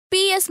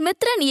S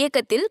Mithran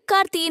இயக்கத்தில்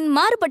கார்த்தியின்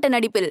மாறுபட்ட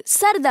நடிப்பில்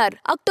சர்தார்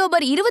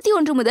அக்டோபர்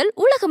 21 முதல்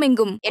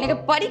உலகமெங்கும். எனக்கு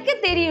படிக்க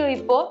தெரியும்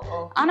இப்போ,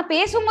 ஆனா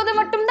பேசும்போது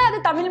மட்டும்தான் அது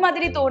தமிழ்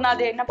மாதிரி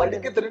தோணாது. என்ன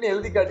படிக்க தெரியும்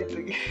எழுதி காட்டிட்டு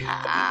இருக்கீங்க.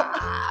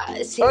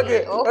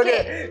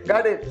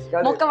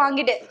 மொக்க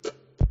வாங்கிட்டு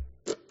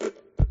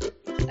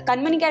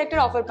கண்மணி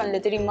கேரக்டர் ஆஃபர்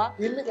பண்ணல தெரியுமா?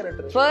 என்ன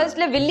கேரக்டர்?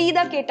 ஃபர்ஸ்ட்ல வில்லி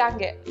தான்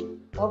கேட்டாங்க.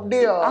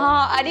 அப்படியே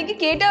அதுக்கு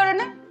கேட்ட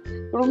உடனே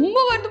ரொம்ப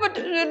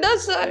வருத்தப்பட்டு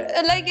சார்,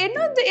 லைக்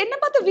என்ன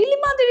பார்த்து வில்லி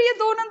மாதிரியே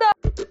தோணுதா?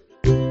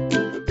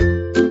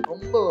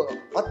 ரொம்ப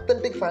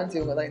ஆத்தென்டிக் ஃபேன்ஸ்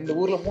இவங்க தான். இந்த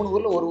ஊர்ல 3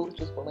 ஊர்ல ஒரு ஊர்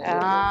சூஸ் பண்ணாங்க.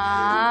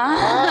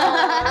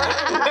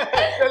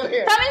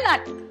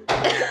 தமிழ்நாடு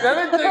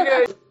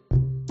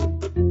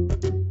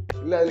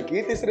இல்ல அது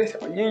கீர்த்தி சுரேஷ்.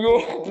 ஐயோ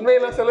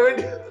உண்மையெல்லாம் சொல்ல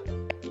வேண்டிய.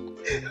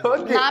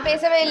 நான்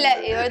பேசவே இல்ல,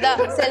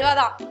 இவர்தான் செல்வா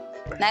தான்.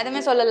 நான்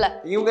எதுவுமே சொல்லல.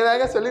 இவங்க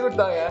தாங்க சொல்லி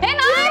கொடுத்தாங்க.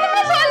 நான்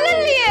எதுவுமே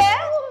சொல்லலையே.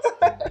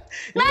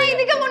 நான்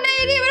இதுக்கு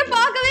முன்னாடி இவரை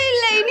பார்க்கவே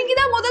இல்லை,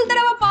 இன்னைக்குதான் முதல்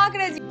தடவை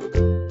பாக்குறேன்.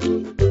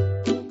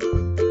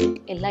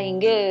 எல்லாம்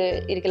இங்க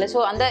இருக்குல்ல, சோ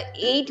அந்த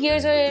 8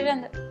 இயர்ஸ்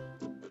அந்த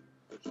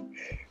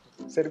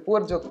சரி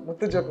புவர் ஜோக்,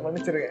 முத்து ஜோக்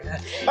மன்னிச்சிருங்க.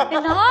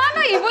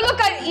 நானும்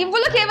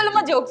இவ்வளவு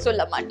கேவலமா ஜோக்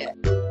சொல்ல மாட்டேன்.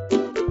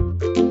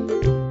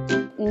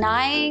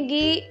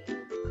 நாயகி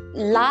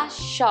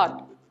லாஸ்ட் ஷாட்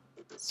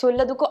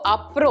சொல்லதுக்கு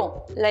அப்புறம்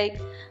லைக்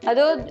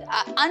அதோ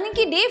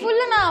அன்னைக்கு டே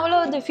ஃபுல்லா நான்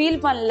அவ்வளோ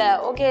ஃபீல் பண்ணல.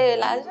 ஓகே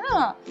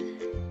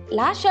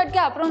லாஸ்ட்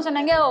ஷாட்க்கு அப்புறம்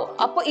சொன்னாங்க,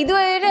 அப்போ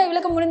இதுவரை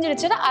இவளுக்கு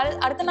முடிஞ்சிருச்சுன்னா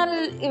அடுத்த நாள்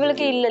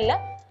இவளுக்கு இல்லைல்ல.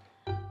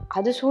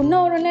 அது சொன்ன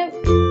உடனே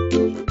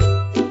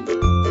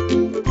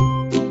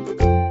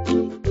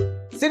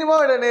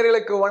சினிமாவோட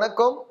நேர்களுக்கு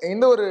வணக்கம்.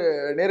 இந்த ஒரு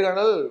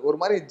நேர்காணல் ஒரு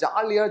மாதிரி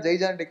ஜாலியா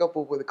ஜெய்ஜாண்டிக்கா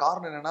போகுது.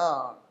 காரணம் என்னன்னா,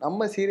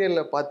 நம்ம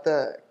சீரியல்ல பார்த்த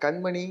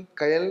கண்மணி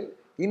கயல்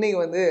இன்னைக்கு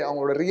வந்து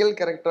அவங்களோட ரியல்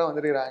கேரக்டரா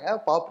வந்துருக்காங்க.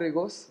 பாப்ரி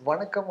கோஷ்,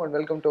 வணக்கம் and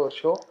welcome to our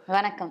show.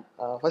 வணக்கம்.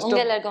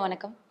 ஃபர்ஸ்ட் எல்லாருக்கும்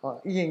வணக்கம்.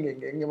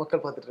 இங்க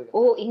மக்கள் பார்த்துட்டு இருக்காங்க.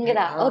 ஓ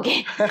இங்கடா, ஓகே.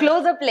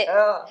 க்ளோஸ் அப்ல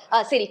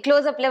சரி,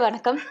 க்ளோஸ் அப்ல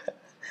வணக்கம்.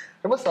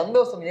 ரொம்ப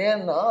சந்தோஷம்.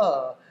 ஏன்னா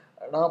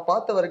நான்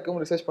பார்த்த வரைக்கும்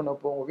ரிசர்ச்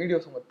பண்ணப்போ உங்க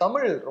வீடியோஸ், உங்க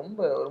தமிழ் ரொம்ப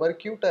ஒரு மாதிரி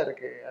கியூட்டா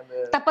இருக்கு. அந்த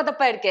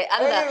தப்பா இருக்கு.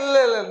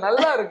 இல்ல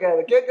நல்லா இருக்கு,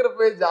 அது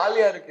கேக்குறப்ப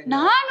ஜாலியா இருக்கு.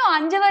 நானும்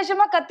 5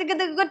 வருஷமா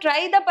கத்துக்கிறதுக்கு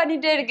ட்ரை தான்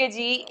பண்ணிட்டே இருக்கேன்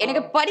ஜி.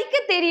 எனக்கு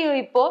படிக்க தெரியும்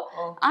இப்போ,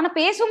 ஆனா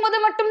பேசும்போது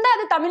மட்டும்தான்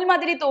அது தமிழ்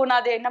மாதிரி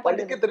தோணாது. என்ன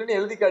படிக்க தெரியும்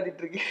எழுதி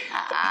காட்டிட்டு இருக்கீங்க.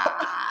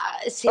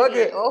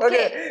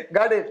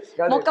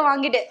 மொக்க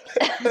வாங்கிட்டு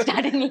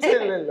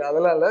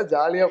அதெல்லாம் இல்ல,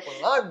 ஜாலியா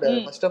பண்ணலாம்.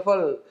 And first of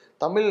all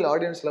Tamil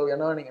ஆடியன்ஸ்ல,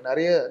 ஏன்னா நீங்க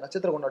நிறைய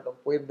நட்சத்திர கொண்டாட்டம்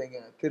போயிருந்தீங்க,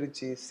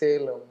 திருச்சி,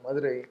 சேலம்,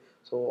 மதுரை.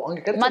 சோ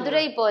அங்க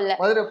மதுரை போல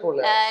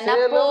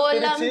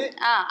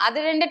அது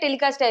 2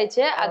 டெலிகாஸ்ட்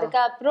ஆயிடுச்சு.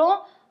 அதுக்கப்புறம்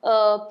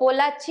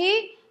பொள்ளாச்சி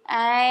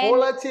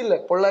இல்ல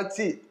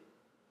பொள்ளாச்சி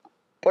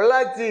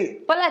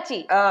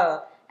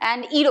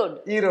அண்ட்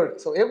ஈரோடு.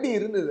 சோ எப்படி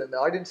இருந்தது அந்த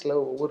ஆடியன்ஸ்ல?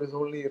 ஒவ்வொரு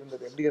சோல்லையும்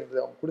இருந்தது எப்படி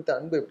இருந்தது? அவங்க கொடுத்த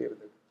அன்பு எப்படி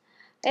இருந்தது?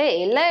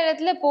 எல்லா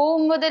இடத்துல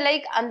போகும்போது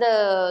லைக் அந்த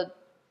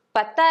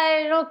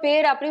 10,000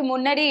 பேர் அப்படி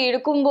முன்னாடி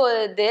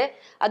இருக்கும்போது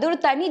அது ஒரு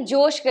தனி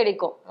ஜோஷ்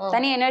கிடைக்கும்,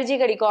 தனி எனர்ஜி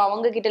கிடைக்கும்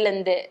அவங்க கிட்ட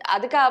இருந்து.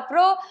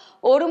 அதுக்கப்புறம்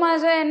 1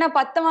 மாசம் என்ன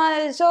 10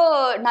 மாசம்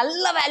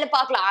நல்ல வேலை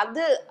பார்க்கலாம்.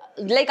 அது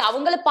லைக்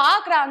அவங்கள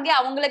பாக்குறாங்க,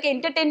 அவங்களுக்கு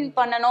என்டர்டெயின்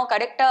பண்ணணும்,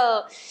 கரெக்டா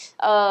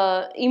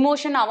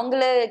இமோஷன்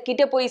அவங்கள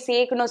கிட்ட போய்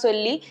சேர்க்கணும்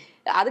சொல்லி.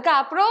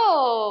 அதுக்கப்புறம்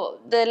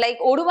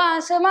லைக் 1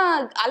 மாசமா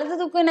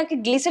அழுதுக்கு எனக்கு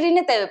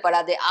கிளிசரினே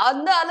தேவைப்படாது.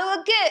 அந்த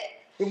அளவுக்கு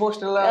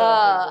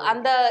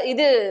அந்த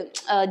இது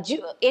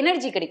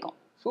எனர்ஜி கிடைக்கும்.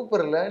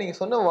 சூப்பர் இல்ல? நீங்க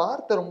சொன்ன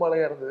வார்த்தை ரொம்ப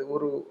அழகா இருந்தது.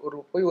 ஒரு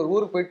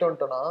ஊருக்கு போயிட்டு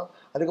வந்துட்டோம்னா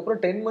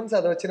அதுக்கப்புறம் 10 months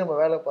அதை வச்சு நம்ம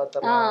வேலை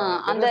பார்த்தோம்.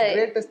 அந்த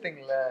கிரேட்டஸ்ட் திங்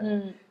இல்ல?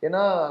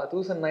 ஏன்னா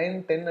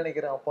 2009-10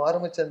 நினைக்கிறேன் அப்போ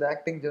ஆரம்பிச்ச அந்த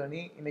ஆக்டிங்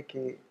ஜர்னி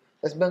இன்னைக்கு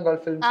வெஸ்ட் பெங்கால்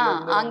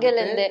ஃபிலிம்ஸ்ல அங்கல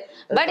இருந்து.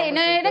 பட்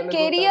என்னோட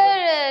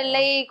கெரியர்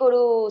லைக்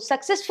ஒரு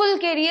சக்சஸ்ஃபுல்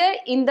கெரியர்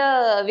இந்த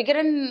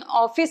விகரன்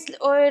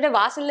ஆபீஸோட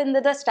வாசல்ல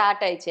இருந்து தான்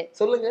ஸ்டார்ட் ஆயிடுச்சு.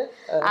 சொல்லுங்க.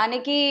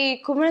 அன்னைக்கு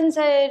குமரன்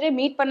சார்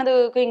மீட்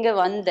பண்ணதுக்கு இங்க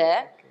வந்த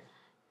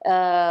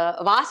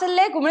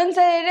வாசல்ல குமரன்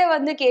சாரே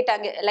வந்து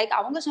கேட்டாங்க. லைக்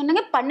அவங்க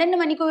சொன்னாங்க 12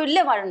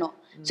 மணிக்குள்ள வரணும்.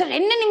 ஸோ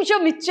 2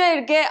 நிமிஷம் மிச்சம்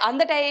இருக்கு.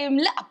 அந்த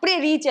டைம்ல அப்படியே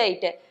ரீச்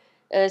ஆயிட்டு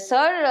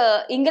சார்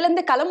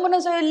இங்கிருந்து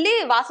கிளம்பணும் சொல்லி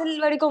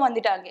வாசல் வரைக்கும்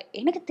வந்துட்டாங்க.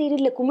 எனக்கு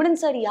தெரியல குமரன்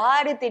சார்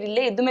யாரு தெரியல,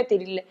 எதுவுமே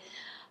தெரியல.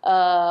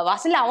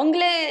 வாசல்ல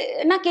அவங்களே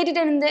நான்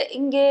கேட்டுட்டு இருந்தேன்,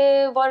 இங்கே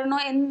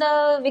வரணும் எந்த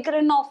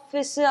விகரன்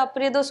ஆஃபீஸ்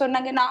அப்படி ஏதோ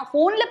சொன்னாங்க. நான்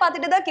ஃபோன்ல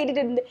பார்த்துட்டு தான்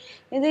கேட்டுட்டு இருந்தேன்,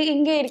 இது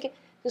இங்கே இருக்கு.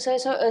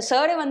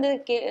 சாரே வந்து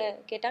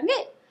கேட்டாங்க,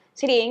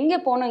 சரி எங்கே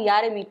போகணும்,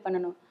 யாரை மீட்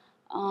பண்ணணும்?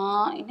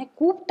 என்னை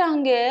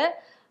கூப்பிட்டாங்க.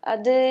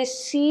 அது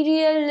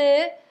சீரியல்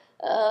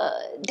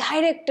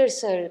டைரக்டர்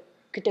சார்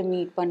கிட்ட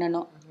மீட்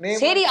பண்ணணும்.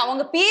 சரி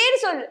அவங்க பேர்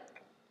சொல்லு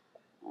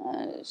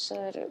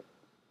சார்,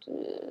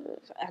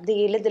 அது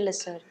எழுதல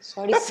சார்,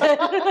 சாரி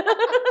சார்.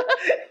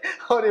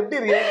 அவர் எப்படி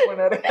ரியாக்ட்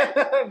பண்ணாரு?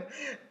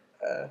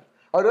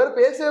 அவர் வேற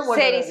பேசவே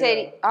மாட்டாரு.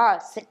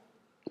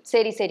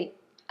 சரி சரி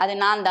அது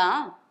நான் தான்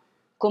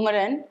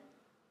குமரன்.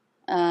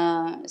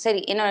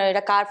 சரி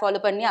என்னோட கார்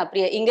ஃபாலோ பண்ணி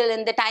அப்படியே இங்க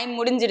இந்த டைம்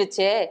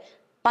முடிஞ்சிருச்சு,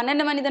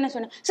 12 மணி தானே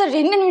சொன்னேன். சார்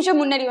 2 நிமிஷம்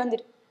முன்னாடி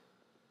வந்துரு.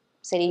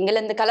 சரி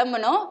இங்கிருந்து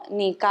கிளம்பணும்,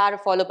 நீ கார்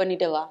ஃபாலோ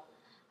பண்ணிட்டு வா.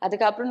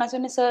 அதுக்கப்புறம் நான்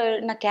சொன்னேன், சார்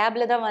நான்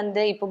கேப்ல தான்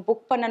வந்தேன், இப்போ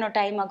புக் பண்ணணும்,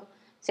 டைம் ஆகும்.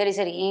 சரி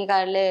சரி என்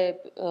கார்ல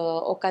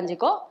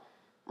உட்காந்துக்கோ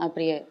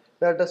அப்படியே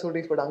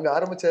ஷூட்டிங் ஸ்பாட் அங்க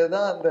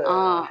ஆரம்பிச்சதுதான் அந்த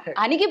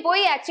அன்னைக்கு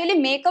போய் ஆக்சுவலி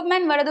மேக்கப்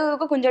மேன்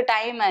வரதுக்கு கொஞ்சம்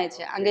டைம்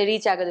ஆயிடுச்சு அங்க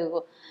ரீச்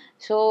ஆகுறதுக்கும்.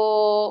 ஸோ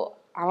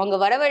அவங்க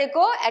வர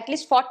வரைக்கும்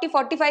அட்லீஸ்ட்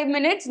 40-45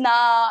 மினிட்ஸ்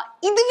நான்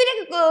இதுவரை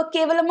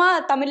கேவலமா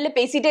தமிழ்ல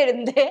பேசிட்டே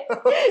இருந்தேன்.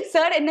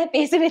 சார் என்ன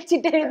பேச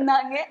வச்சுட்டே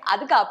இருந்தாங்க.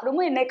 அதுக்கு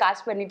அப்புறமும் என்ன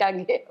காஸ்ட்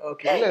பண்ணிட்டாங்க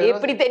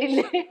எப்படி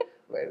தெரியல.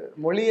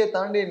 மொழியை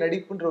தாண்டி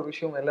நடிப்புன்ற ஒரு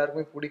விஷயம்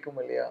எல்லாருமே பிடிக்கும்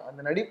இல்லையா? அந்த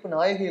நடிப்பு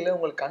நாயகியில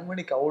உங்களுக்கு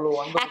கண்மணிக்கு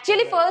அவ்வளவு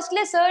ஆக்சுவலி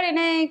ஃபர்ஸ்ட்ல சார்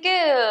எனக்கு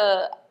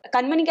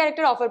கண்மணி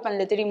கேரக்டர் ஆஃபர்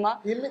பண்ணல தெரியுமா?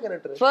 என்ன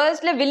கேரக்டர்?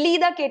 ஃபர்ஸ்ட்ல வில்லி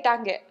தான்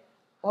கேட்டாங்க.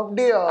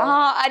 அப்படியா?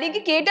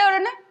 அன்னைக்கு கேட்ட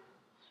உடனே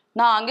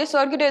நான் அங்கே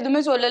சார் கிட்ட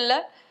எதுவுமே சொல்லல.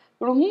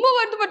 ரொம்ப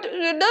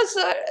வருத்தப்பட்டு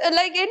சார்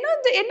லைக்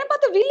என்ன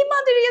பார்த்து வில்லி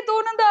மாதிரியே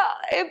தோணுதா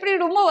எப்படி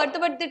ரொம்ப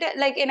வருத்தப்பட்டுட்டேன்.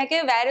 லைக் எனக்கு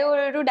வேற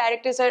ஒரு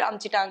director sir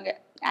அனுப்பிச்சிட்டாங்க,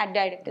 add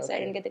director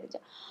sir எனக்கு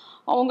தெரிஞ்சா.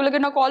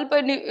 அவங்களுக்கு நான் கால்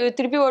பண்ணி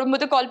திருப்பி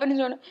வரும்போது கால் பண்ணி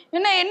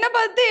சொன்னேன், என்ன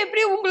பார்த்து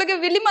எப்படி உங்களுக்கு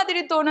வில்லி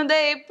மாதிரி தோணுது,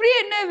 எப்படி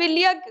என்ன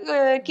வில்லியா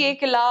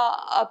கேட்கலாம்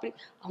அப்படி.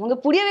 அவங்க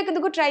புரிய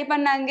வைக்கிறதுக்கும் ட்ரை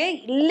பண்ணாங்க.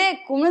 இல்லை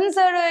குமன்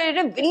சார்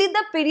வில்லி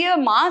தான் பெரிய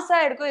மாசா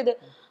இருக்கும். இது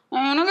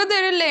எனக்கு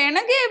தெரியல,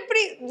 எனக்கு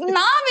எப்படி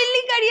நான்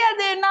வில்லி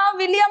கிடையாது, நான்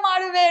வில்லியா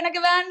மாறுவேன், எனக்கு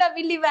வேண்டாம்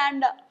வில்லி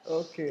வேண்டாம்.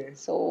 ஓகே.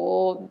 ஸோ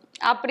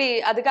அப்படி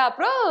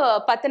அதுக்கப்புறம்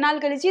 10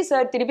 நாள் கழிச்சு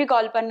சார் திருப்பி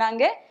கால்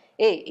பண்ணாங்க.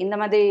 இந்த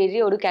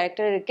மாதிரி ஒரு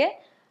கேரக்டர் இருக்கு,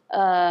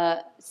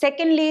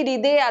 செகண்ட் லீட்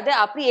இதே அது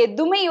அப்படி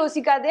எதுவுமே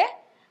யோசிக்காதே,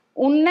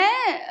 உன்னை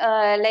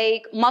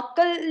லைக்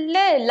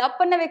மக்கள்ல லவ்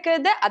பண்ண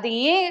வைக்கிறது அது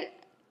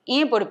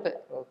ஏன் பொறுப்பு,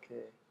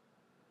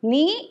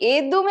 நீ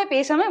எதுவுமே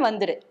பேசாம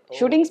வந்துரு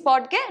ஷூட்டிங்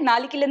ஸ்பாட்க்கு,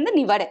 நாளைக்குல இருந்து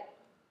நீ வர.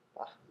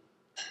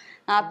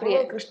 அப்படியே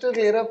கிறிஸ்டல்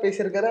கிளியரா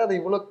பேசிருக்காரு. அது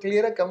இவ்வளவு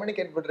கிளியரா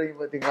கம்யூனிகேட் பண்றீங்க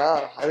பாத்தீங்களா,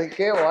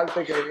 அதுக்கே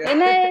வாழ்த்துக்கள்.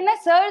 என்ன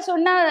சார்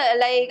சொன்னா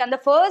லைக் அந்த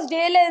ஃபர்ஸ்ட்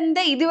டேல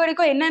இருந்து இது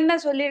வரைக்கும் என்னென்ன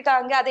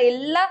சொல்லியிருக்காங்க அது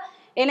எல்லாம்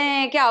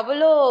எனக்கு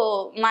அவ்வளோ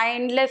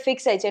மைண்ட்ல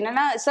ஃபிக்ஸ் ஆயிடுச்சு.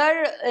 என்னன்னா சார்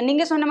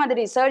நீங்க சொன்ன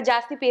மாதிரி சார்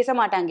ஜாஸ்தி பேச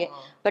மாட்டாங்க,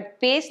 பட்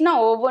பேசினா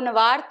ஒவ்வொன்று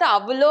வார்த்தை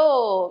அவ்வளோ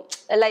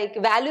லைக்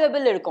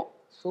வேல்யூபிள் இருக்கும்.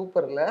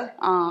 சூப்பர்ல.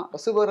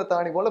 பசுபர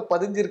தாணி போல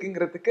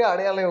பதிஞ்சிருக்குங்கிறதுக்கு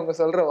அடையாளம் இவங்க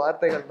சொல்ற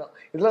வார்த்தைகள் தான்.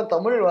 இதெல்லாம்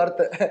தமிழ்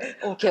வார்த்தை.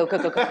 Okay okay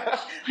okay.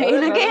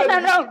 எனக்கு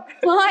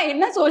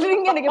என்ன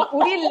சொல்றீங்க எனக்கு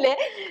புரியல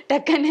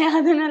டக்குனே.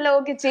 அதனால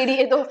ஓகே சரி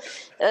ஏதோ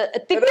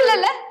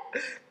திட்டல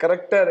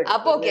கரெக்டா இருக்கு.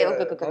 அப்போ ஓகே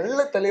ஓகே ஓகே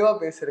நல்ல தெளிவா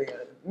பேசுறீங்க.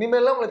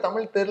 இனிமேல்லாம் உங்களுக்கு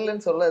தமிழ்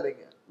தெரியலன்னு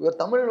சொல்லாதீங்க. Your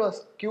Tamil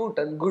was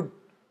cute and good.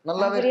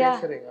 நல்லாவே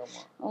பேசுறீங்க. ஆமா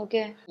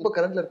ஓகே. இப்போ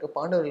கரண்ட்ல இருக்க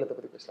பாண்டவர் இல்லத்தை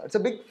பத்தி பேசலாம். இட்ஸ்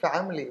a big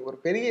family, ஒரு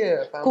பெரிய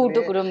ஃபேமிலி,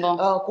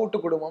 கூட்டு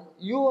குடும்பம்.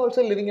 You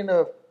also living in a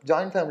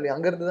joint family.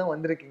 அங்க இருந்து தான்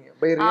வந்திருக்கீங்க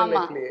பை ரியல்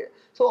லைஃப்லயே.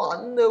 சோ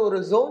அந்த ஒரு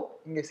ஜோன்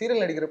இங்க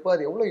சீரியல் நடிக்கிறப்போ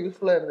அது எவ்வளவு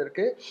யூஸ்ஃபுல்லா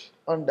இருந்திருக்கு.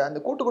 அண்ட்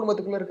அந்த கூட்டு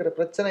குடும்பத்துக்குள்ள இருக்கிற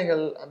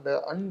பிரச்சனைகள், அந்த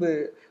அன்பு,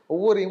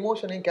 ஒவ்வொரு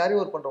எமோஷனையும் கேரி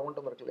ஓவர் பண்ற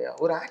மட்டும் இருக்கு இல்லையா?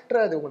 ஒரு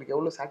ஆக்டரா அது உங்களுக்கு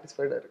எவ்வளவு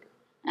சாட்டிஸ்ஃபைடா இருக்கு?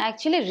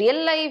 ஆக்சுவலி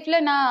ரியல் லைஃப்ல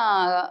நான்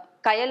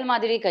கயல்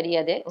மாதிரி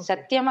கிடையாது,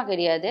 சத்தியமா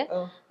கிடையாது.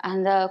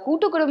 அந்த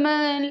கூட்டு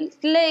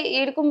குடும்பத்துல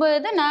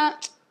இருக்கும்போது நான்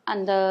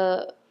அந்த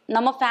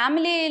நம்ம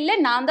ஃபேமிலியில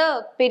நான் தான்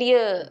பெரிய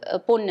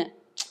பொண்ணு,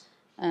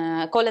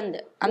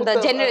 குழந்தை, அந்த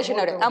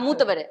ஜெனரேஷனோட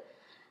மூத்தவர்.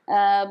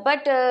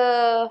 பட்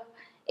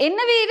என்ன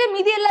விட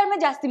மீதி எல்லாருமே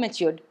ஜாஸ்தி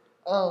மெச்சூர்ட்.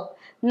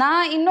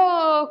 நான் இன்னும்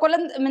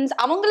குழந்தை மீன்ஸ்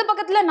அவங்கள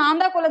பக்கத்துல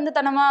நான் தான்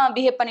குழந்தைத்தனமா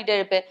பிஹேவ் பண்ணிட்டு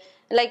இருப்பேன்.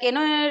 லைக்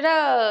என்னோட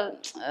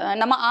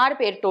நம்ம 6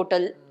 பேர்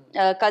டோட்டல்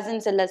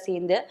கசின்ஸ் எல்லாம்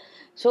சேர்ந்து.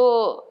 ஸோ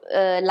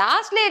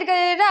லாஸ்ட்ல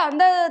இருக்கிற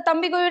அந்த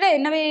தம்பிக்கு விட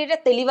என்ன விட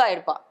தெளிவா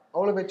இருப்பான்,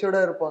 அவ்வளவு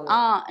மெச்சூர்டா இருப்பாங்க.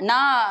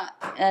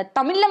 நான்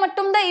தமிழ்ல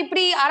மட்டும்தான்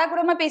இப்படி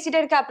ஆறாக்குறமா பேசிட்டே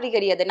இருக்கேன் அப்படி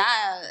கிடையாது.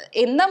 நான்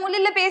எந்த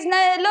மொழியில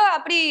பேசினாலும்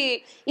அப்படி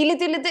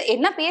இழுத்து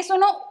என்ன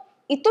பேசணும்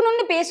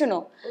இத்தணும்னு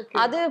பேசணும்,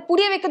 அது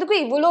புரிய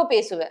வைக்கிறதுக்கும் இவ்வளோ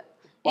பேசுவேன்.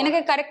 எனக்கு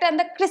கரெக்டா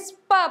அந்த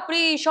கிறிஸ்பா அப்படி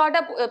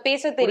ஷார்ட்டா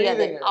பேச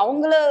தெரியாது.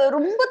 அவங்கள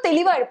ரொம்ப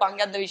தெளிவா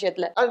இருப்பாங்க அந்த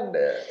விஷயத்துல. அண்ட்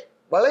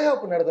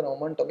வளைகாப்பு நடத்தின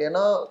மொமெண்டம்,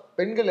 ஏன்னா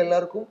பெண்கள்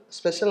எல்லாருக்கும்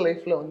ஸ்பெஷல்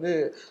லைஃப்ல வந்து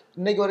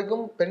இன்னைக்கு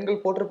வரைக்கும்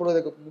பெண்கள்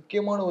போற்றப்படுவதற்கு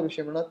முக்கியமான ஒரு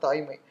விஷயம் என்ன,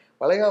 தாய்மை.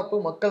 வளைகாப்பு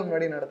மக்கள்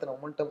முன்னாடி நடத்தின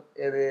மொமெண்டம்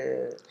இது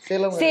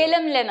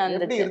சேலம்ல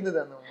எப்படி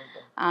இருந்தது அந்த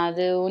மொமெண்டம்?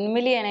 அது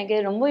உண்மையிலேயே எனக்கு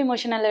ரொம்ப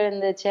இமோஷனலா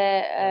இருந்துச்சு.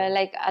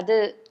 லைக் அது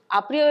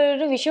அப்படி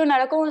ஒரு விஷயம்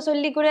நடக்கும்னு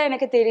சொல்லி கூட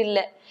எனக்கு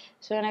தெரியல.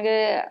 ஸோ எனக்கு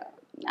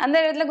அந்த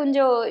இடத்துல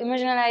கொஞ்சம்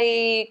இமோஷனல் ஆகி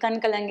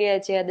கண்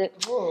கலங்கியாச்சு. அது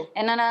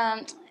என்னன்னா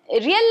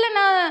ரியல்ல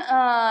நான்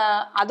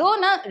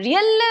அதுவும் நான்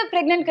ரியல்ல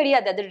பிரெக்னன்ட்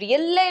கிடையாது, அது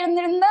ரியல்ல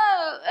இருந்திருந்தா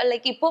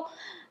லைக் இப்போ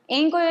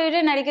என்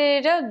கூட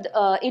நடிக்கிற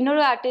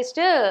இன்னொரு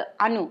ஆர்டிஸ்ட்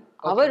அனு,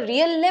 அவள்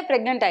ரியல்ல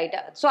பிரெக்னன்ட்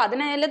ஆயிட்டா. ஸோ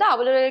அதனாலதான்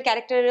அவளோட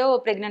கேரக்டரோ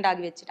பிரெக்னன்ட்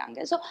ஆகி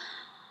வச்சுட்டாங்க. ஸோ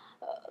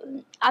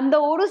அந்த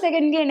ஒரு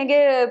செகண்ட்க்கு எனக்கு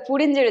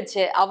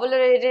புரிஞ்சிடுச்சு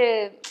அவளோட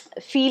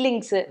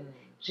ஃபீலிங்ஸ்.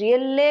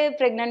 ரியல்லே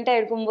பிரெக்னண்டா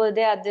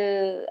இருக்கும்போது அது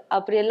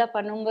அப்படியெல்லாம்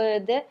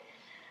பண்ணும்போது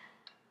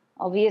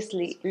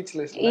ஆப்வியஸ்லி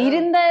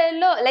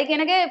இருந்தாலும் லைக்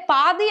எனக்கு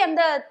பாதி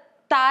அந்த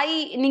தாய்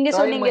நீங்க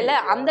சொன்னீங்கல்ல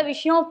அந்த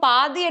விஷயம்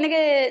பாதி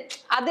எனக்கு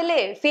அதுல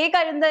ஃபேக்கா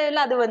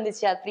இருந்ததுல அது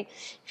வந்துச்சு, அப்படி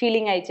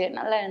ஃபீலிங் ஆயிடுச்சு.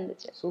 நல்லா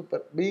இருந்துச்சு.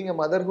 சூப்பர். பீயிங்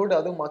மதர்ஹுட்,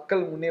 அதுவும்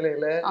மக்கள்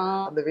முன்னிலையில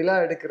அந்த விழா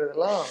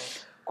எடுக்கிறதெல்லாம்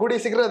கூடிய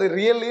சீக்கிரம் அது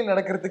ரியல்லி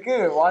நடக்கிறதுக்கு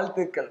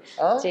வாழ்த்துக்கள்.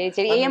 சரி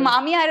சரி. என்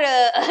மாமியார்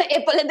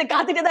எப்பல இருந்து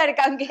காத்துட்டு தான்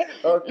இருக்காங்க,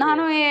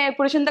 நானும் என்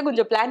புருஷன் தான்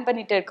கொஞ்சம் பிளான்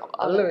பண்ணிட்டு இருக்கோம்.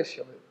 நல்ல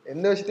விஷயம்.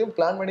 எந்த விஷயத்தையும்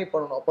பிளான் பண்ணி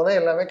பண்ணணும், அப்பதான்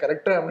எல்லாமே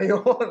கரெக்டா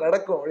அமையும்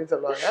நடக்கும் அப்படின்னு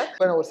சொல்லுவாங்க.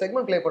 இப்ப நான் ஒரு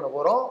செக்மெண்ட் ப்ளே பண்ண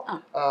போறோம்.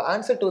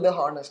 Answer to the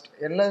honest.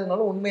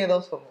 எல்லாருனாலும் உண்மையை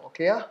தான் சொல்லணும்.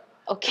 ஓகேயா?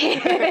 ஓகே,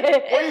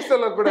 போய்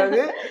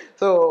சொல்லக்கூடாது.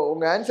 ஸோ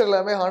உங்க ஆன்சர்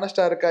எல்லாமே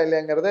ஹானஸ்டா இருக்கா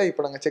இல்லையாங்கிறத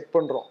இப்போ நாங்க செக்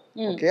பண்றோம்.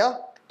 ஓகேயா?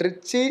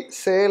 Trichy,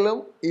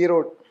 Salem,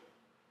 Erode,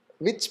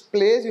 which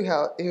place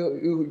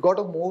you got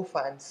a more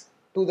fans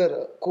to the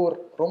core?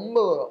 ரொம்ப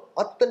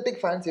authentic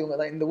fans இவங்க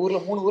தான். இந்த ஊர்ல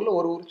 3 ஊர்ல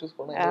ஒரு ஊர் சூஸ்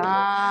பண்ணுங்க.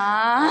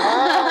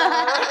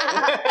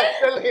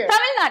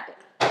 தமிழ்நாடு.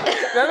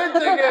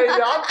 நினைச்சீங்க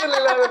இது ஆப்ஷன்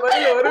இல்லாத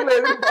பதில் வரும்னு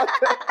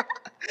எதிர்பார்த்தேன்.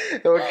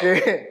 Okay,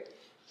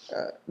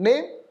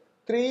 name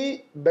 3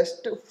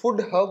 best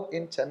food hub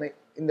இன் சென்னை.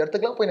 இந்த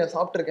இடத்துக்குலாம் போய் நான்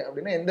சாப்பிட்டுருக்கேன்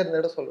அப்படின்னா எந்த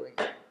இடம்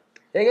சொல்லுவீங்க?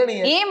 ஏங்க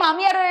நீங்க ஏன்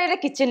மாமியாரோட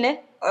கிச்சன்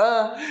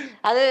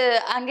அது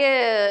அங்கே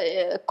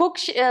குக்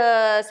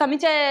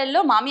சமைச்சல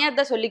மாமியார்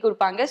தான் சொல்லி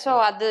கொடுப்பாங்க. சோ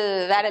அது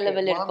வேற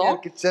லெவல் இருக்கும்.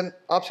 Kitchen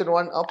option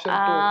 1. ஆப்ஷன்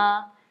 2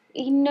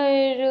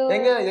 இன்னொரு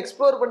எங்க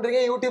எக்ஸ்ப்ளோர்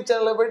பண்றீங்க, யூடியூப்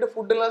சேனல்ல போயிட்டு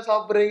ஃபுட் எல்லாம்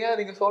சாப்பிடுறீங்க,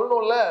 நீங்க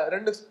சொல்லணும்ல.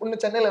 2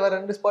 சென்னையில வேற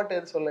 2 ஸ்பாட்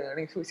எது சொல்லுங்க.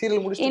 நீங்க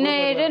சீரியல் முடிச்சிட்டு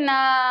இன்னொரு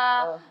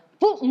நான்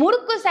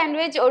முறுக்கு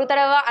சாண்ட்விச் ஒரு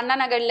தடவை அண்ணா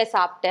நகர்ல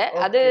சாப்பிட்டேன்.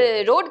 அது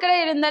ரோட் கடை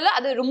இருந்தாலும்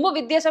அது ரொம்ப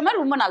வித்தியாசமா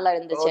ரொம்ப நல்லா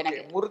இருந்துச்சு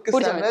எனக்கு. முறுக்கு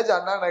sandwich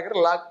Anna Nagar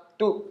lock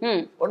 2.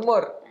 One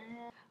more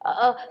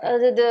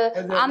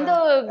அந்த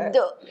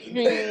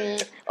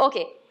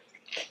ஓகே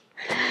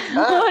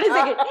ஒரு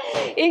செகண்ட்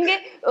இங்க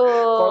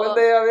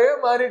குழந்தையாவே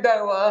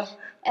மாறிட்டாங்கமா.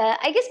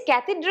 ஐ கெஸ்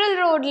கேத்தீட்ரல்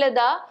ரோட்ல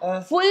தான்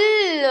ஃபுல்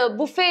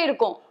புஃபே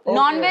இருக்கும்.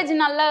 நான்வெஜ்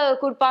நல்லா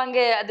கொடுப்பாங்க.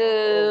 அது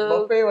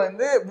புஃபே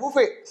வந்து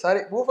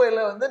புஃபேல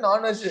வந்து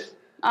நான்வெஜ்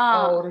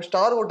ஒரு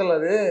ஸ்டார் ஹோட்டல்.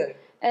 அது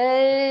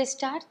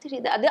ஸ்டார்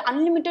தெரியுது. அது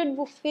அன்லிமிட்டெட்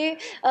புஃபே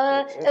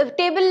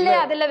டேபிள்ல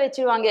அதெல்லாம்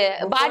வச்சிருவாங்க.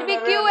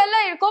 பார்பிக்யூ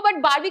எல்லாம் இருக்கும். பட்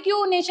பார்பிக்யூ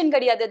நேஷன்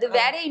கிடையாது. அது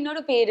வேற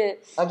இன்னொரு பேரு.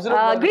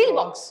 Grill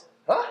box.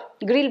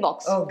 Grill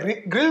box.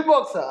 Grill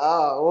பாக்ஸா?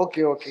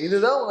 Okay okay.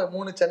 இதுதான் உங்க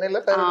 3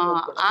 சென்னையில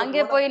ஃபேவரட்.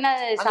 அங்க போய்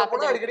நான்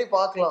சாப்பிட்டு அடிக்கடி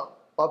பார்க்கலாம்,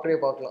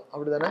 பாப்ரியை பார்க்கலாம்.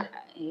 அப்படிதானே?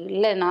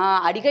 இல்ல,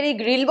 நான் அடிக்கடி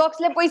கிரில்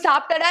பாக்ஸ்ல போய்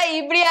சாப்பிட்டடா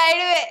இப்படி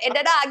ஆயிடுவேன்.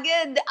 என்னடா அங்க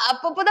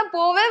அப்பப்பதான்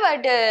போவேன்.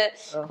 பட்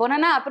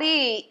போனா அப்படி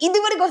இது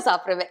வரைக்கும்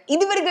சாப்பிடுவேன்.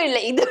 இது வரைக்கும் இல்ல,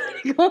 இது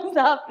வரைக்கும்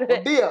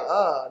சாப்பிடுவேன்.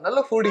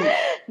 நல்ல ஃபுடி.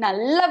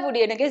 நல்ல ஃபுடி.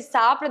 எனக்கு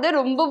சாப்பிடுறது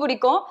ரொம்ப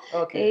பிடிக்கும்.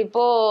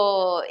 இப்போ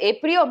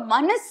எப்படியோ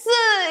மனசு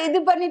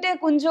இது பண்ணிட்டு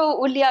கொஞ்சம்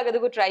உள்ளி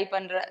ஆகிறதுக்கு ட்ரை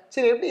பண்றேன்.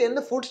 சரி, எப்படி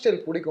எந்த ஃபுட்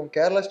ஸ்டைல் பிடிக்கும்?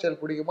 கேரளா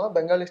ஸ்டைல் பிடிக்குமா,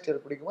 பெங்காலி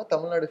ஸ்டைல் பிடிக்குமா,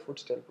 தமிழ்நாடு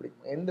ஃபுட் ஸ்டைல்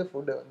பிடிக்குமா? எந்த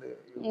ஃபுட் வந்து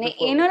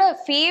என்னோட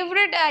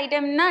ஃபேவரட்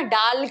ஐட்டம்னா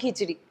டால்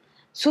கிச்சடி.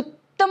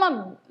 சுத்தமா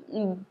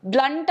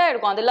பிளண்டா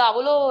இருக்கும். அதுல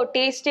அவ்வளோ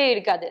டேஸ்டே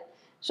இருக்காது.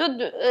 சோ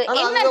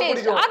என்ன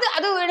டேஸ்ட் அது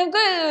அது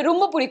எனக்கு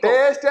ரொம்ப பிடிக்கும்.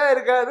 டேஸ்டா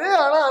இருக்காது,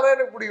 ஆனா அது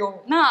எனக்கு பிடிக்கும்.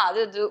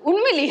 அது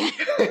உண்மையிலேயே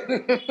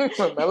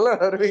நல்லா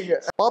வருவீங்க.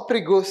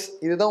 பாப்ரி கோஷ்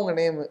இதுதான் உங்க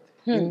நேம்.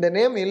 இந்த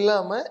நேம்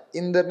இல்லாம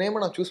இந்த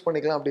நேமை நான் சூஸ்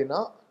பண்ணிக்கலாம் அப்படின்னா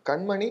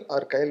கண்மணி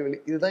ஆர் கயல்வெளி,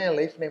 இதுதான் என்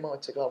லைஃப் நேமா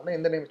வச்சுக்கலாம் அப்படின்னா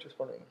எந்த நேம் சூஸ்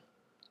பண்ணுவீங்க?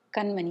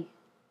 கண்மணி.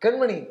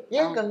 கண்மணி.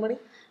 ஏன் கண்மணி?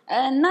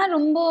 நான்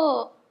ரொம்ப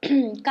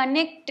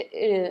கனெக்ட்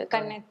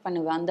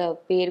பண்ணுவேன் அந்த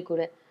பேர்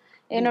கூட.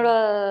 என்னோட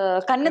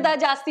கண்ணுதான்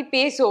ஜாஸ்தி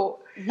பேசும்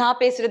நான்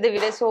பேசுறதை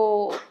விட. சோ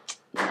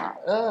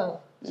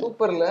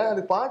சூப்பர்ல.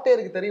 அது பாட்டே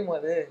இருக்கு தெரியுமா?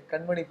 அது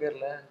கண்மணி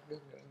பேர்ல.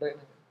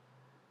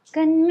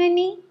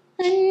 கண்மணி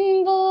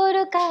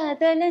அன்போரு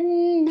காதலன்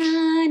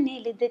நான்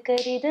எழுது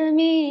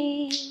கடிதமே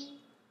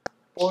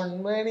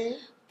பொன்மணி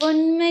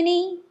பொன்மணி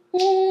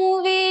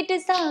வீட்டு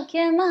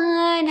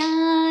சாக்கியமானா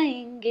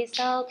இங்கே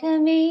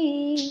சாக்கியமே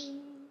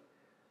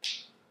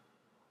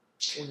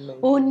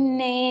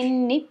உன்னை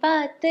எண்ணி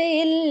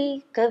பார்த்தையில்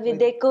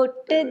கவிதை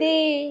கொட்டதே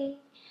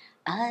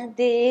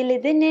அது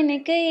எழுது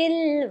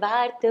நினைக்கையில்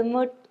வார்த்தை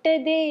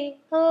முட்டதே.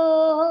 ஓ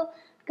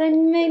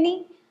கண்மணி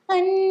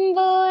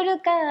அன்போரு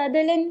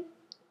காதலன்.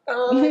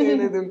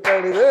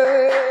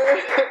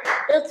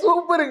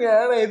 சூப்பருங்க.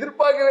 நான்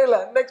எதிர்பார்க்கவே இல்லை.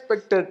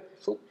 அன்எக்ஸ்பெக்டட்.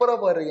 சூப்பரா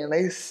பாருங்க.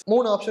 நைஸ்.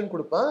 3 ஆப்ஷன்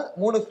கொடுப்பேன்,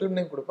 3 ஃபிலிம்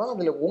நேம் கொடுப்பேன்.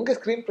 அதுல உங்க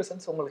ஸ்கிரீன்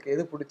பிரசன்ஸ் உங்களுக்கு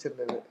எது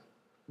பிடிச்சிருந்தது?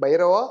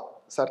 பைரவா,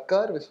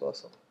 சர்க்கார்,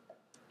 விஸ்வாசம்.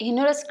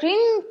 என்னோட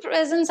ஸ்கிரீன்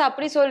பிரசன்ஸ்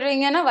அப்படி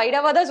சொல்றீங்கன்னா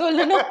வைரவா தான்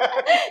சொல்லணும்.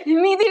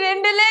 மீதி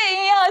 2ல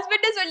என்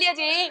ஹஸ்பண்ட்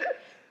சொல்லியாச்சு.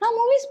 நான்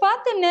மூவிஸ்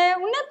பார்த்தேன்னு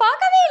உன்னை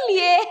பார்க்கவே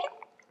இல்லையே.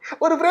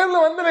 ஒரு ஃப்ரேம்ல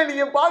வந்து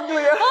நீங்க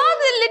பார்க்கலையா?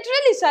 அது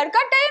லிட்டரலி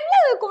சர்க்கார் டைம்ல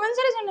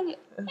குமன்சரே சொன்னாங்க,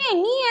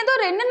 நீ ஏதோ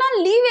 2 நாள்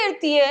லீவ்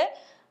எடுத்தியே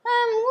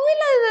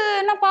மூவில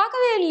நான்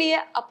பார்க்கவே இல்லையே.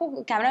 அப்போ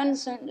கேமராமேன்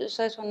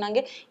சார் சொன்னாங்க,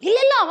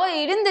 இல்ல அவ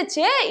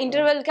இருந்துச்சு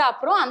இன்டர்வெல்க்கு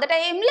அப்புறம். அந்த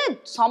டைம்ல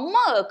செம்ம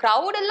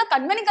கிரவுட் எல்லாம்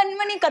கண்மணி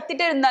கண்மணி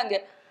கத்திட்டே இருந்தாங்க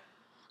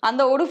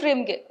அந்த ஒரு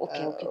ஃப்ரேம்க்கு.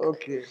 Okay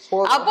okay.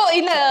 அப்போ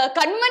இல்ல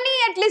கண்மணி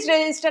அட்லீஸ்ட்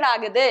ரெஜிஸ்டர்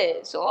ஆகுது.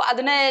 சோ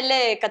அதனால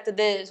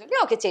கத்துது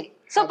சொல்லி ஓகே சரி.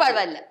 சோ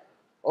பரவாயில்ல.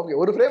 ஓகே,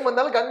 ஒரு ஃப்ரேம்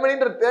வந்தாலும்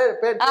கண்மணின்ற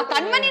பேர்.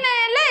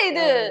 கண்மணினால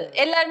இது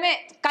எல்லாரும்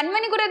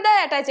கண்மணி கூட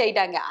தான் அட்டாச்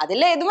ஆயிட்டாங்க.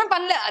 அதுல எதுவுமே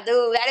பண்ணல, அது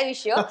வேற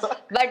விஷயம்.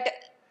 பட்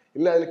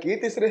இல்ல அதுல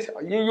கீர்த்தி சுரேஷ்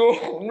ஐயோ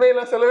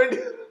உண்மையெல்லாம் சொல்ல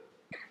வேண்டிய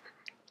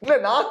இல்ல.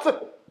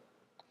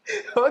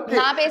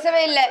 நான்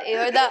பேசவே இல்ல.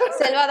 இவர்தான்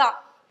செல்வா தான்.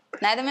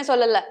 நான் எதுவுமே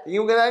சொல்லல.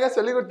 இவங்க தாங்க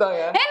சொல்லி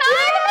கொடுத்தாங்க.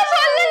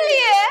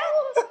 சொல்லலையே.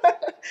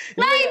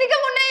 நான் இதுக்கு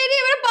முன்னாடி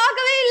இவரை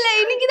பார்க்கவே இல்ல.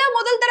 இன்னைக்குதான்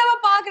முதல் தடவை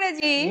பாக்குறேன்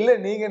ஜி. இல்ல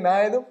நீங்க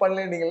நான் எதுவும்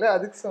பண்ணல நீங்கல்ல,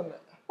 அதுக்கு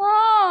சொன்னேன்.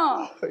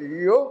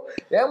 ஐயோ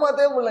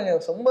ஏமாத்தவே முடியலங்க,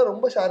 ரொம்ப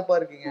ரொம்ப ஷார்ப்பா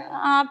இருக்கீங்க.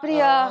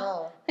 அப்படியா?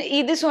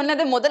 இது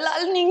சொன்னது முதல்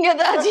ஆள் நீங்க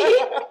தான் ஜி.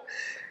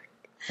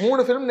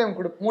 3 ஃபிலிம் நேம்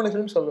மூணு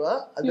ஃபிலிம்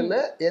சொல்லுவேன். அதுல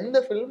எந்த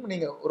ஃபிலிம்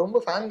நீங்க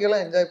ரொம்ப ஃபேன்களா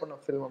என்ஜாய்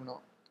பண்ண ஃபிலிம்னா?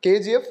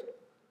 KGF,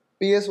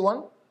 PS1,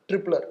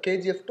 RRR.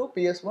 KGF 2,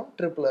 PS1,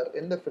 RRR.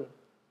 எந்த ஃபிலிம்?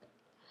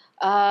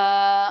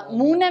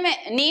 மூணுமே.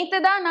 நேத்து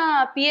தான் நான்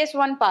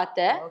PS1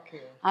 பார்த்தேன்.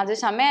 அது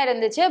செம்மையா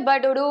இருந்துச்சு.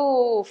 பட் ஒரு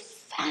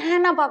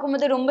ஃபேனா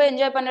பார்க்கும்போது ரொம்ப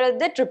என்ஜாய்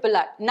பண்றது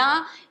RRR.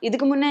 நான்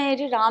இதுக்கு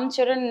முன்னாடி ராம்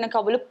சரண் எனக்கு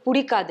அவ்வளவு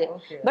பிடிக்காது.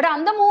 பட்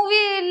அந்த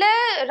மூவில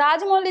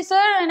ராஜமௌலி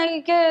சார்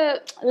எனக்கு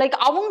லைக்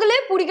அவங்களே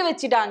பிடிக்க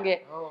வச்சுட்டாங்க.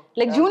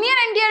 லைக்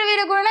ஜூனியர் NTR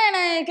வீட கூட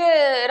எனக்கு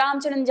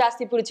ராம் சரண்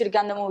ஜாஸ்தி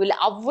பிடிச்சிருக்கு அந்த மூவில.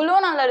 அவ்வளோ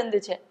நல்லா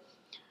இருந்துச்சு.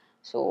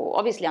 ஸோ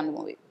ஆப்வியஸ்லி அந்த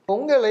மூவி.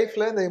 உங்க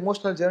லைஃப்ல இந்த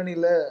இமோஷனல்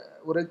ஜேர்னில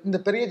இந்த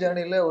பெரிய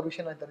ஜேர்னில ஒரு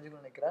விஷயம் நான்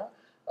தெரிஞ்சுக்கணும்னு நினைக்கிறேன்.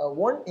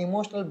 ஒன்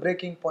இமோஷனல்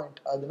பிரேக்கிங் பாயிண்ட்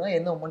அதுனா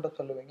என்ன மொமெண்ட்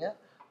சொல்லுவீங்க?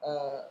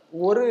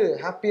 ஒரு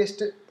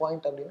ஹாப்பியஸ்ட்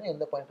பாயிண்ட் அப்படின்னா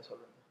எந்த பாயிண்ட்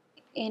சொல்லுவீங்க?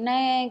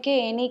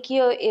 எனக்கு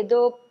ஏதோ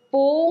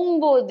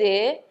போகும்போது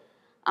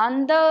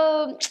அந்த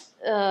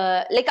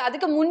லைக்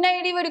அதுக்கு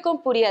முன்னாடி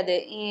வரைக்கும் புரியாது.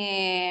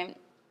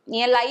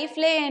 என்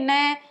லைஃப்ல என்ன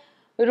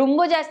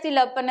ரொம்ப ஜாஸ்தி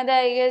லவ் பண்ணது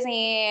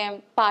என்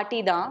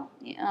பாட்டி தான்.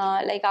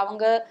 லைக்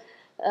அவங்க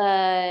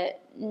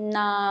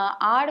நான்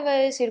 6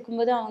 வயசு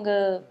இருக்கும்போது அவங்க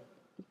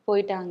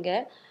போயிட்டாங்க.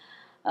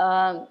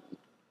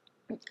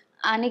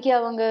 அன்னைக்கு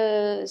அவங்க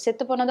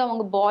செத்து போனது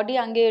அவங்க பாடி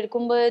அங்கே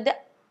இருக்கும்போது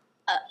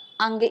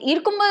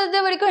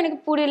வரைக்கும் எனக்கு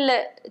புரியல.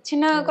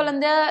 சின்ன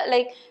குழந்தை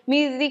லைக்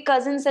மீதி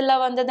கசின்ஸ்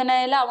எல்லாம்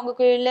வந்ததுனால அவங்க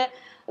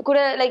கூட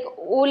லைக்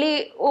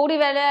ஓடி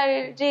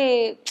விளையாடிட்டு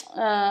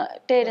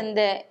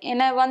இருந்தேன்.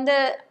 ஏன்னா வந்து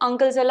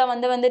அங்கிள்ஸ் எல்லாம்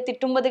வந்து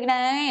திட்டும்போதுக்கு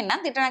நான்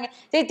என்ன திட்டுறாங்க,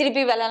 சரி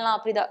திருப்பி விளையாடலாம்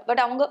அப்படிதான்.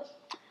 பட் அவங்க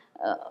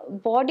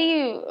பாடி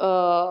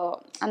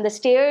அந்த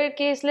ஸ்டேர்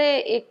கேஸ்ல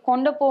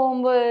கொண்டு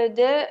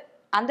போகும்போது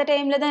அந்த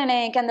டைம்ல தான்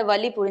எனக்கு அந்த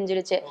வலி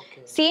புரிஞ்சிருச்சு.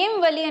 சேம்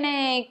வலி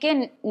எனக்கு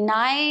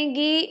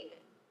நாயகி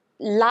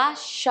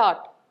லாஸ்ட்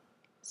ஷாட்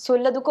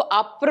சொல்லதுக்கும்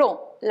அப்புறம்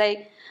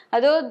லைக்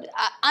அதோ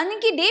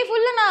அன்னைக்கு டே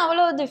ஃபுல்லா நான்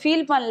அவ்வளோ அது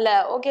ஃபீல் பண்ணல.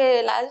 ஓகே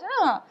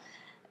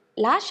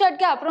லாஸ்ட்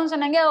ஷாட்க்கு அப்புறம்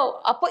சொன்னாங்க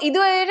அப்போ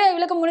இதுவரை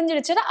இவளுக்கு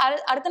முடிஞ்சிடுச்சு,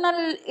 அடுத்த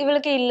நாள்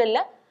இவளுக்கு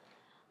இல்லைல்ல.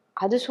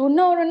 அது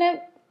சொன்ன உடனே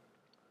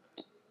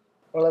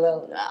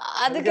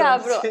அதுக்கு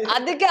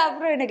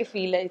அப்புறம் எனக்கு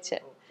ஃபீல் ஆயிடுச்சு.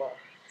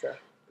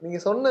 நீங்க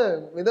சொன்ன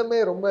விதமே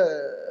ரொம்ப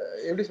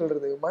எப்படி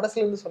சொல்றது,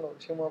 மனசுல இருந்து சொன்ன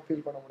விஷயமா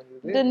ஃபீல் பண்ண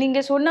முடியுது. நீங்க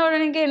சொன்ன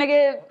உடனே எனக்கு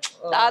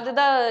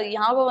அதுதான்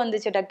ஞாபகம்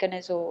வந்துச்சு டக்குன்னு.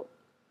 சோ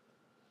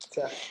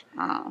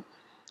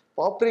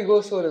பாப்ரி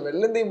கோஷ் ஒரு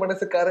வெள்ளந்தி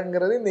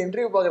மனசுக்காரங்கிறது இந்த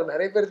இன்டர்வியூ பாக்குற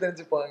நிறைய பேர்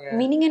தெரிஞ்சுப்பாங்க.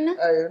 மீனிங் என்ன?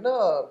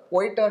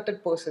 White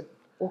hearted person.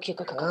 Okay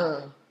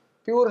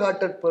pure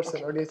hearted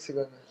person அப்படி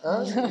வச்சுக்கோங்க.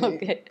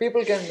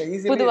 பீப்பிள் கேன்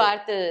ஈஸிலி புது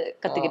வார்த்தை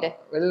கத்துக்கிட்டேன்.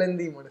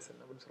 வெள்ளந்தி மனசன்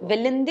அப்படி சொல்லுவாங்க.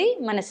 வெள்ளந்தி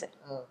மனசு,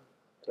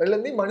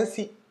 வெள்ளந்தி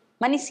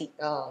மனசி.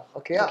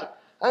 ஓகேயா?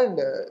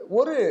 அண்ட்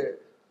ஒரு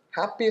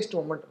ஹாப்பியஸ்ட்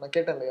மொமெண்ட் நான்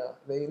கேட்டேன் இல்லையா,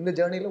 இந்த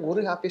ஜேர்னில ஒரு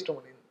ஹாப்பியஸ்ட்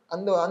மொமெண்ட்,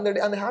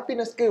 அந்த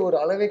ஹாப்பினஸ்க்கு ஒரு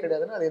அளவே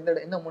கிடையாதுன்னா அது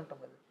என்ன மொமெண்ட்?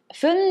 அது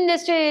ஃபிலிம்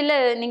இண்டஸ்ட்ரியில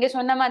நீங்க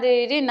சொன்ன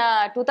மாதிரி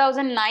நான்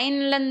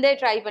 2009ல இருந்தே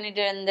ட்ரை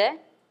பண்ணிட்டு இருந்தேன்.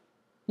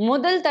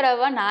 முதல்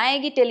தடவை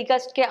நாயகி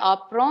டெலிகாஸ்ட்கே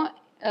அப்புறம்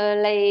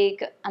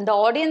லைக் அந்த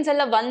ஆடியன்ஸ்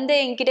எல்லாம் வந்து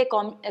என்கிட்ட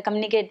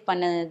கம்யூனிகேட்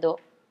பண்ணதோ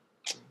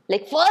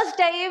லைக் ஃபர்ஸ்ட்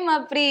டைம்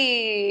அப்படி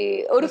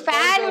ஒரு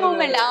ஃபேன்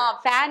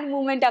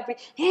மூமெண்ட் அப்படி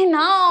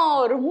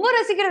நான் ரொம்ப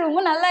ரசிக்கிறேன்,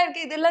 ரொம்ப நல்லா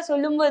இருக்கு இதெல்லாம்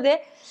சொல்லும்போது.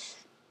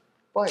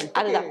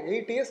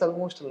 8 இயர்ஸ்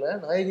ஆல்மோஸ்ட் இல்ல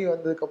நாயகி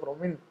வந்ததுக்கு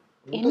அப்புறம்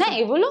என்ன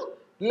எவ்வளோ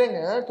இல்லைங்க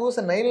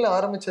 2009ல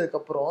ஆரம்பிச்சதுக்கு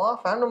அப்புறம்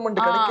ஃபேன் மூமெண்ட்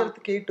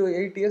கிடைக்கிறதுக்கு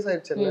 8 இயர்ஸ்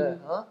ஆயிடுச்சுல்ல.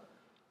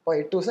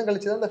 8 வருஷம்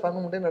கழிச்சுதான் அந்த ஃபேன்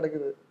மூமெண்டே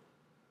நடக்குது.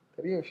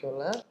 பெரிய விஷயம்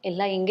இல்ல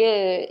எல்லாம் இங்க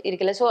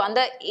இருக்குல்ல. சோ அந்த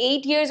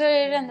 8 இயர்ஸ்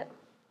அந்த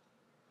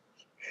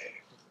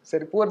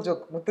சரி புவர்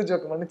ஜோக், முத்து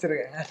ஜோக்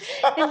மன்னிச்சிருங்க.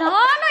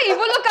 நானும்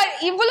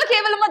இவ்வளவு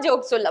கேவலமா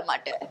ஜோக் சொல்ல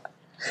மாட்டேன்.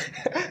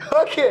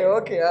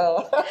 ஓகே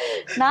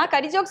நான்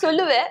கடி ஜோக்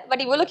சொல்லுவேன்,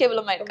 பட் இவ்வளவு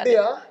கேவலமா இருக்காது.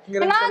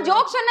 நான்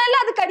ஜோக் சொன்னால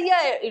அது கடியா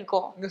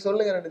இருக்கும். இங்க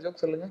சொல்லுங்க, 2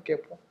 ஜோக் சொல்லுங்க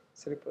கேப்போம்.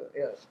 சரி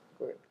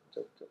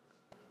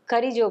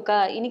கடி ஜோக்கா?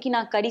 இன்னைக்கு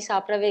நான் கடி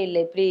சாப்பிடவே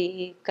இல்லை, எப்படி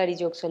கடி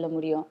ஜோக் சொல்ல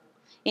முடியும்?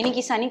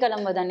 இன்னைக்கு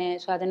சனிக்கிழமை தானே,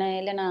 ஸோ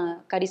அதனால நான்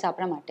கடி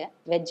சாப்பிட மாட்டேன்,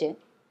 வெஜ்ஜு.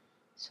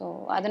 ஸோ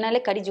அதனால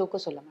கடி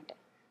ஜோக்கும் சொல்ல மாட்டேன்.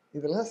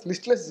 இதெல்லாம்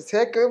லிஸ்ட்ல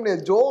சேர்க்கவே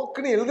முடியாது,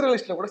 ஜோக்குன்னு எழுதுற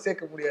லிஸ்ட்ல கூட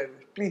சேர்க்க முடியாது.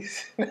 ப்ளீஸ்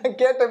நான்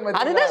கேட்டேன்,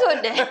 அதுதான்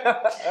சொல்றேன்.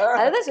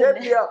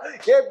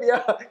 கேப்பியா?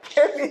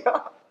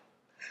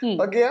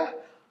 ஓகேயா?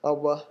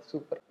 அப்பா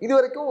சூப்பர். இது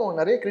வரைக்கும்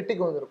நிறைய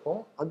கிரிட்டிக்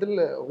வந்திருக்கும்.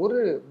 அதுல ஒரு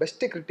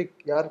பெஸ்ட் கிரிட்டிக்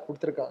யார்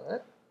கொடுத்துருக்காங்க?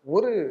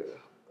 ஒரு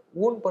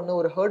ஊன் பண்ண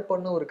ஒரு ஹர்ட்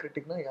பண்ண ஒரு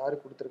கிரிட்டிக்னா யாரு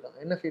கொடுத்துருக்காங்க?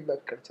 என்ன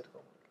ஃபீட்பேக்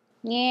கிடைச்சிருக்கோம்?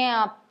 ஏன்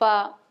அப்பா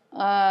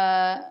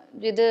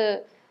இது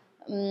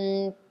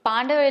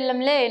பாண்டவர்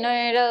இல்லம்ல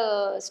என்னோட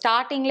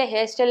ஸ்டார்டிங்ல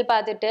ஹேர் ஸ்டைல்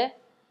பார்த்துட்டு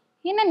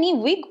என்ன நீ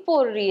விக்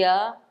போடுறியா,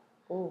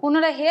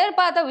 உன்னோட ஹேர்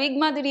பார்த்தா விக்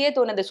மாதிரியே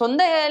தோணுது.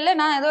 சொந்த ஹேர்ல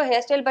நான் ஏதோ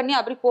ஹேர் ஸ்டைல் பண்ணி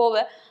அப்படி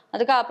போவேன்.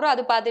 அதுக்கப்புறம்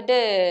அது பார்த்துட்டு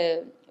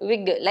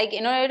விக் லைக்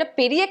என்னோட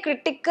பெரிய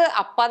கிரிட்டிக்கு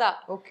அப்பாதான்.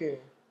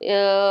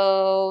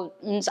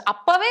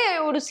 அப்பாவே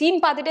ஒரு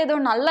சீன் பார்த்துட்டு ஏதோ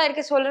நல்லா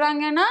இருக்க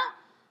சொல்றாங்கன்னா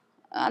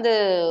அது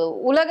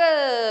உலக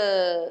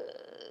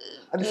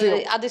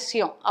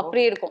அதிசயம்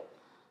அப்படி இருக்கும்.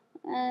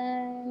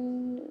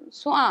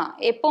 ஸோ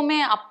எப்பவுமே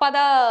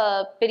அப்பாதான்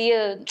பெரிய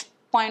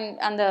பாயிண்ட்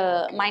அந்த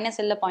மைனஸ்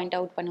எல்லாம் பாயிண்ட்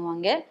அவுட்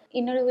பண்ணுவாங்க.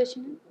 இன்னொரு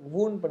கொஸ்டின்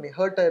வூன் பண்ணி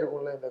ஹர்ட்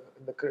ஆயிருக்கும்ல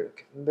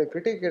இந்த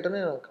கிரிட்டிக்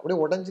கேட்டனே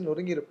அப்படியே உடைஞ்சு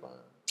நொறுங்கி இருப்பான்.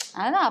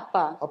 அதான்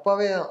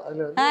அப்பாவே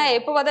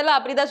எப்ப பார்த்தாலும்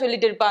அப்படிதான்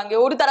சொல்லிட்டு இருப்பாங்க.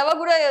 ஒரு தடவை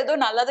கூட ஏதோ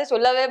நல்லதே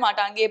சொல்லவே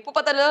மாட்டாங்க. எப்ப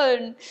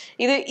பார்த்தாலும்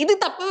இது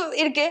தப்பு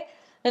இருக்கே,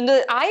 இந்த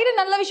 1000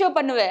 நல்ல விஷயம்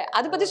பண்ணுவேன்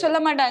அதை பத்தி சொல்ல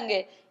மாட்டாங்க.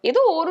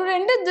 ஏதோ ஒரு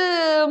 2 இது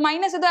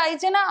மைனஸ் எதுவும்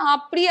ஆயிடுச்சுன்னா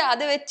அப்படியே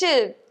அதை வச்சு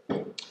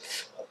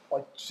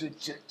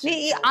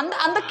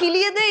அந்த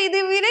கிளியது இது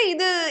விட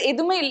இது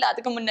எதுவுமே இல்ல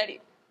அதுக்கு முன்னாடி.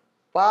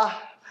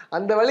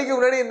 அந்த வழிக்கு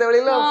முன்னாடி இந்த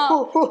வழியில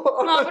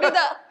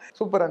அப்படிதான்.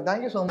 Super and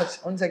thank you so much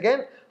once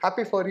again.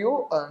 Happy for you.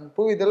 And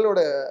பூவிதழோட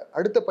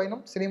அடுத்த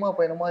பயணம் சினிமா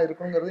பயணமா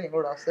இருக்குங்கிறது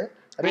எங்களோட ஆசை.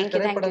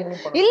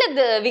 இல்ல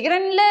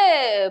விகரன்ல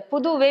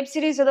புது வெப்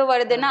சீரிஸ் ஏதோ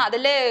வருதுன்னா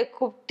அதுல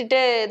கூப்பிட்டுட்டு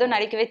ஏதோ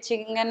நடிக்க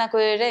வச்சிங்கன்னா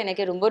கூட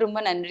எனக்கு ரொம்ப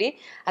ரொம்ப நன்றி.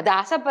 அது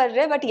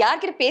ஆசைப்படுறேன். பட்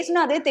யார்கிட்ட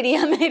பேசணும் அதே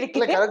தெரியாம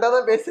இருக்கு. கரெக்டா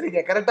தான்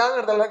பேசுறீங்க, கரெக்டான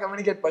இடத்துல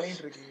கம்யூனிகேட்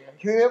பண்ணிட்டு இருக்கீங்க.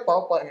 இதுவே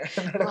பாப்பாங்க.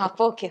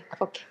 அப்போ ஓகே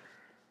ஓகே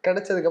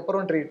கிடைச்சதுக்கு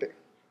அப்புறம் ட்ரீட்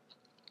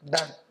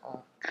டன்.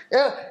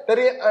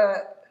 தெரிய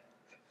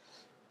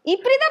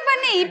இப்படிதான்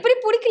பண்ணி இப்படி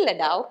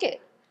பிடிக்கலடா. ஓகே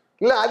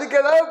இல்ல அதுக்கு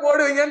ஏதாவது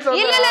போடுவீங்கன்னு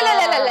சொல்லுங்க.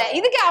 இல்ல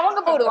இதுக்கு அவங்க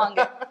போடுவாங்க.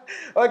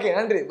 ஓகே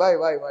நன்றி. By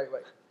by by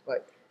by by.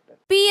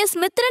 PS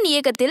Mithran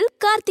இயக்கத்தில்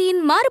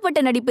கார்த்தியின் மாறுபட்ட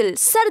நடிப்பில்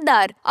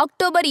சர்தார்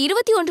அக்டோபர்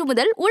 21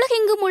 முதல்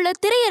உலகெங்கும் உள்ள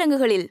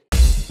திரையரங்குகளில்.